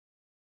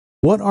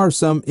What are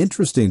some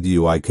interesting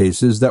DUI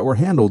cases that were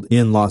handled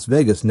in Las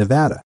Vegas,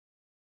 Nevada?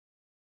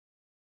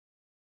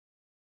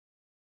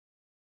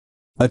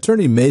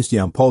 Attorney Mace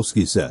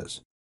Yampolsky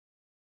says,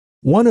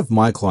 "One of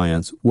my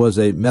clients was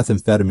a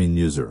methamphetamine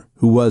user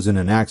who was in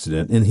an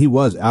accident and he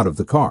was out of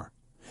the car.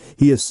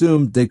 He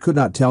assumed they could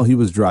not tell he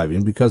was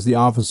driving because the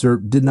officer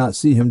did not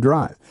see him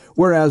drive,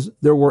 whereas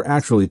there were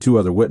actually 2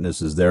 other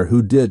witnesses there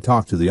who did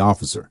talk to the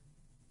officer.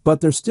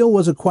 But there still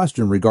was a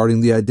question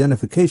regarding the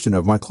identification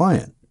of my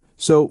client,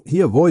 so he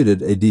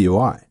avoided a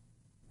DUI.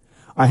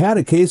 I had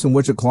a case in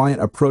which a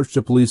client approached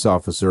a police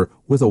officer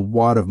with a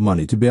wad of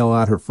money to bail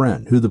out her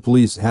friend, who the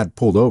police had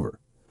pulled over.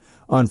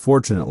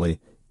 Unfortunately,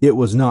 it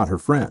was not her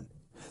friend.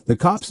 The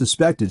cop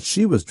suspected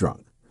she was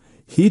drunk.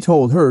 He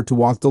told her to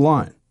walk the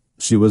line.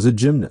 She was a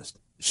gymnast.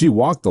 She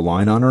walked the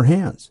line on her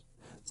hands.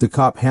 The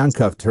cop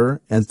handcuffed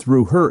her and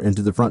threw her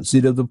into the front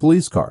seat of the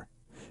police car.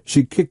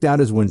 She kicked out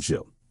his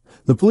windshield.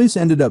 The police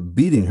ended up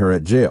beating her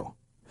at jail.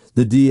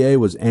 The DA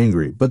was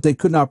angry, but they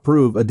could not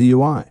prove a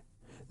DUI.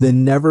 They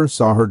never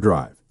saw her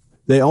drive.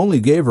 They only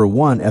gave her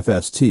 1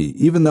 FST,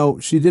 even though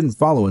she didn't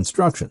follow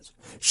instructions.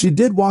 She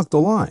did walk the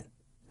line.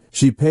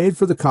 She paid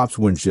for the cop's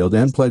windshield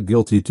and pled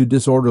guilty to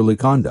disorderly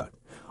conduct.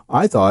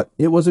 I thought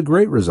it was a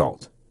great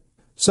result.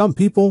 Some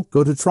people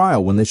go to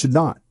trial when they should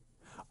not.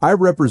 I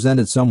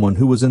represented someone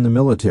who was in the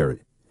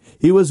military.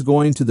 He was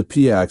going to the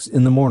PX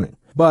in the morning,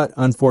 but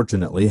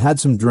unfortunately had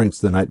some drinks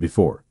the night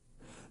before.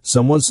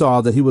 Someone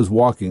saw that he was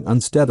walking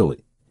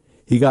unsteadily.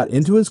 He got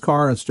into his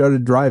car and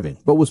started driving,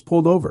 but was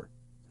pulled over.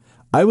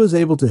 I was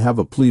able to have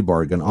a plea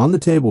bargain on the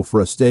table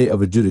for a stay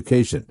of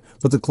adjudication,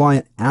 but the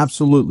client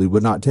absolutely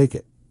would not take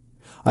it.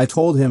 I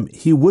told him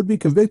he would be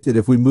convicted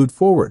if we moved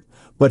forward,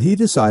 but he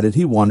decided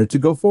he wanted to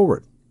go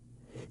forward.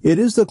 It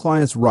is the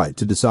client's right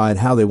to decide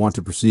how they want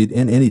to proceed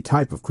in any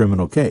type of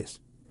criminal case.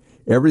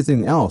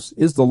 Everything else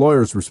is the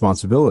lawyer's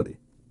responsibility.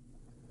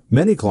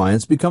 Many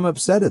clients become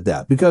upset at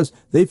that because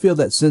they feel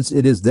that since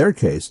it is their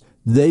case,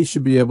 they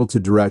should be able to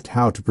direct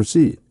how to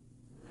proceed.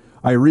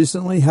 I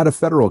recently had a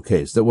federal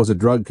case that was a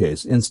drug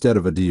case instead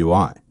of a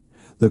DUI.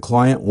 The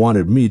client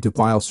wanted me to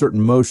file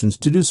certain motions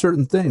to do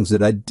certain things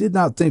that I did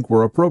not think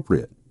were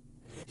appropriate.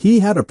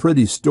 He had a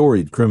pretty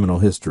storied criminal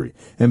history,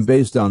 and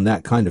based on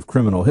that kind of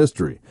criminal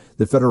history,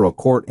 the federal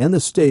court and the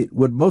state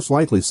would most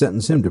likely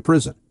sentence him to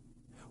prison.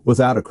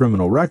 Without a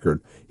criminal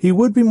record, he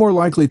would be more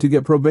likely to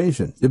get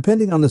probation,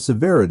 depending on the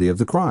severity of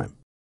the crime.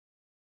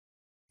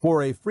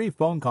 For a free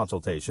phone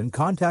consultation,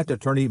 contact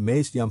attorney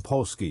Mace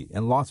Yampolsky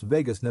in Las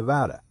Vegas,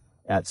 Nevada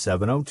at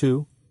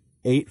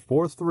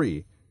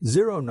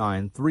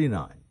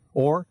 702-843-0939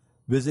 or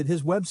visit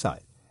his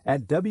website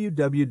at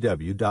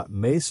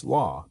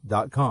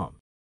www.macelaw.com.